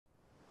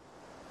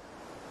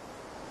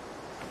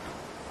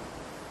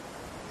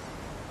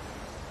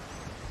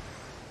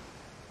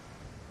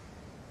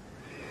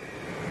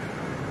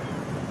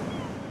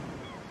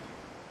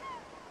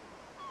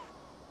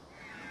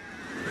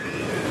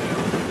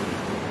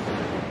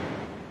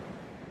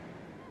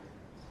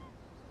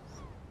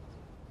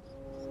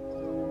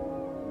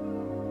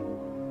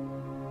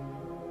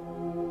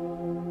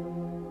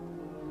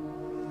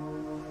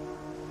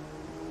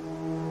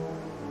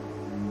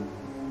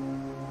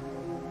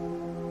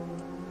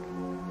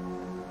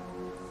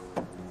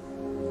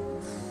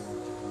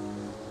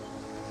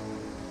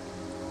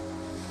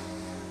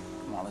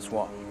Let's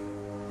walk.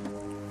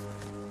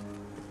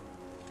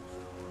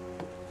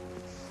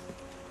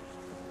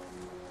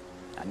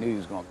 I knew he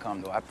was gonna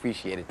come, though. I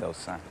appreciate it, though,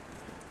 son.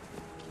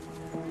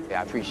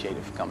 Yeah, I appreciate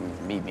it for coming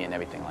to meet me and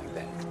everything like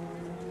that.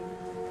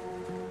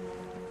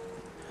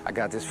 I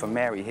got this for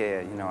Mary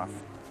here, you know. I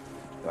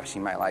thought she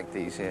might like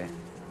these here.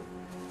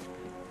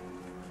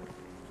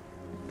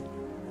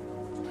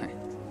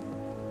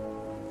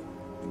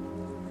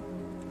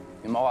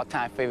 And my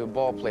all-time favorite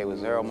ball player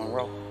was Earl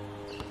Monroe.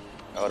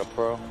 Earl the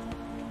Pearl.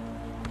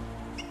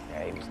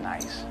 Yeah, he was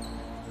nice.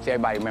 See,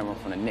 everybody remember him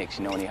from the Knicks,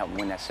 you know, when he helped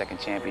win that second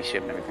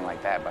championship and everything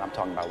like that. But I'm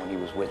talking about when he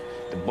was with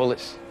the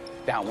Bullets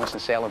down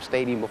Winston-Salem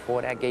Stadium.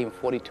 Before that, gave him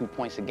 42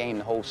 points a game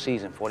the whole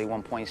season,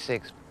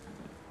 41.6.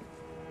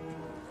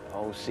 The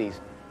whole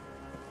season.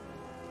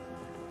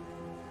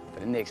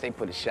 But the Knicks, they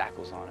put the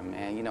shackles on him,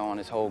 man. You know, on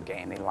his whole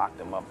game, they locked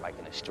him up like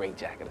in a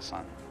straitjacket or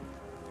something.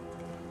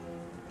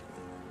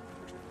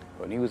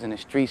 But when he was in the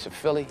streets of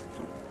Philly,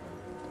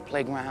 the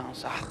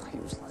playgrounds, he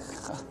was like,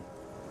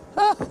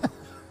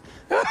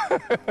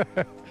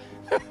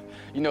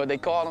 You know what they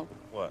call him?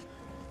 What?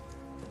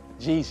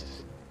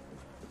 Jesus.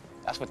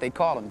 That's what they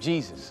call him,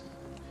 Jesus,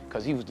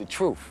 because he was the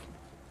truth.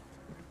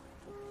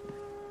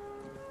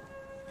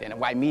 Then the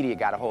white media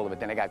got a hold of it,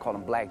 then they got to call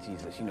him Black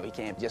Jesus. You know, he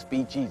can't just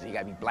be Jesus, he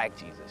got to be Black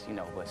Jesus, you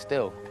know, but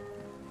still,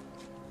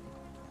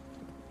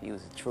 he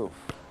was the truth.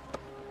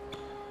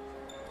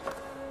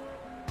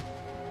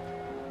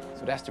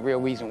 So that's the real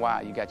reason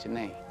why you got your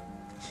name.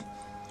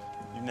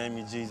 You named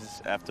me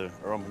Jesus after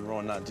Earl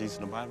Monroe, not Jesus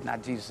in the Bible?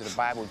 Not Jesus of the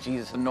Bible,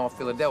 Jesus of North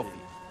Philadelphia.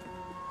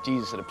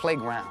 Jesus of the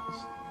playgrounds.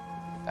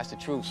 That's the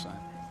truth, son.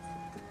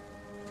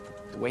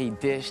 The way he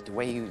dished, the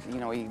way he, you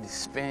know, he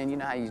spin, you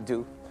know how you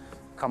do.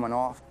 Coming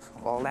off,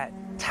 all that,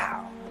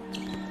 tow.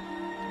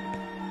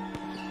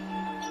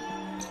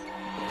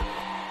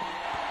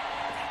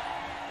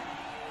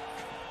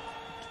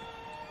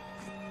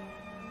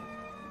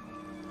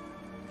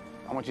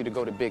 I want you to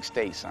go to big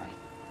state, son.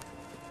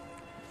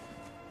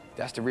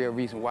 That's the real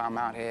reason why I'm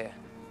out here.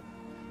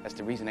 That's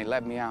the reason they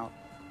let me out.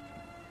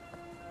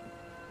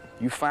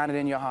 You find it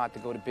in your heart to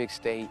go to big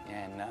state,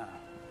 and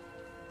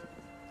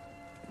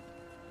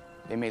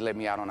they may let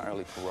me out on an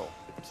early parole.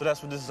 So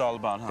that's what this is all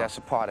about, huh? That's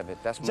a part of it.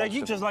 That's Jay,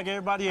 you just like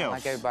everybody else.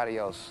 Like everybody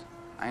else.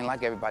 I ain't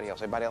like everybody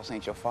else. Everybody else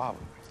ain't your father.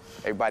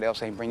 Everybody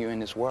else ain't bring you in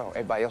this world.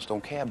 Everybody else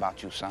don't care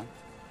about you, son.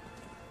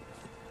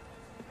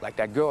 Like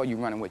that girl you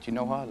running with, you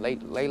know her?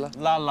 Layla?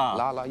 Lala.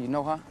 Lala, you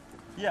know her?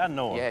 Yeah, I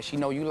know her. Yeah, she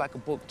know you like a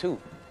book, too.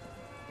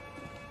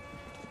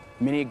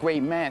 Many a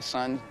great man,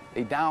 son,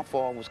 their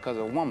downfall was because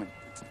of a woman.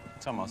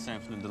 Talking about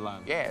Samson and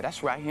Delilah. Yeah,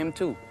 that's right, him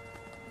too.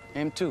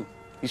 Him too.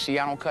 You see,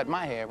 I don't cut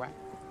my hair, right?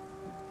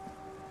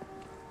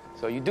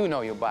 So you do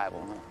know your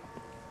Bible, huh?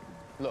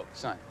 Look,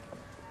 son,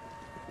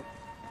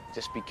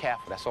 just be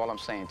careful. That's all I'm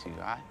saying to you,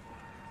 all right?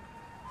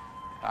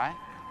 All right?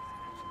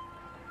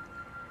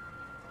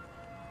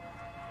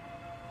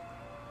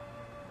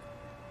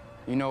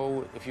 You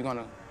know, if you're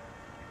gonna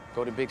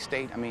go to big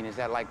state, I mean, is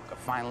that like a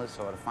finalist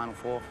or the Final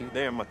Four for you?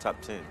 They're in my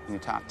top 10. In your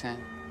top 10?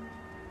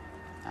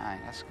 All right,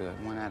 that's good.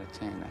 1 out of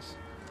 10,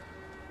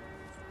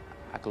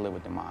 I could live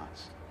with the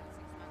odds.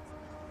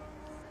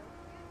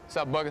 What's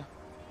up, Bugger?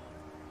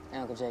 Hey,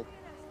 Uncle Jake.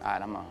 All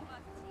right, I'm on.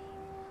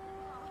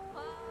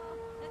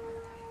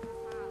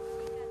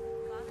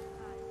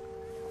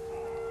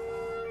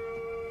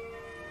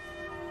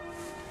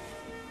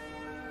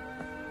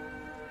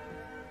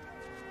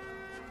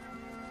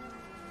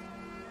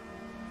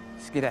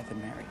 Let's get after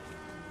Mary.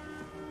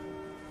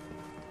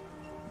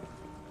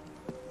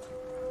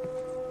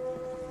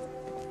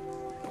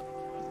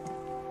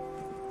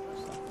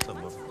 What's up,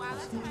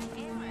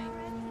 brother?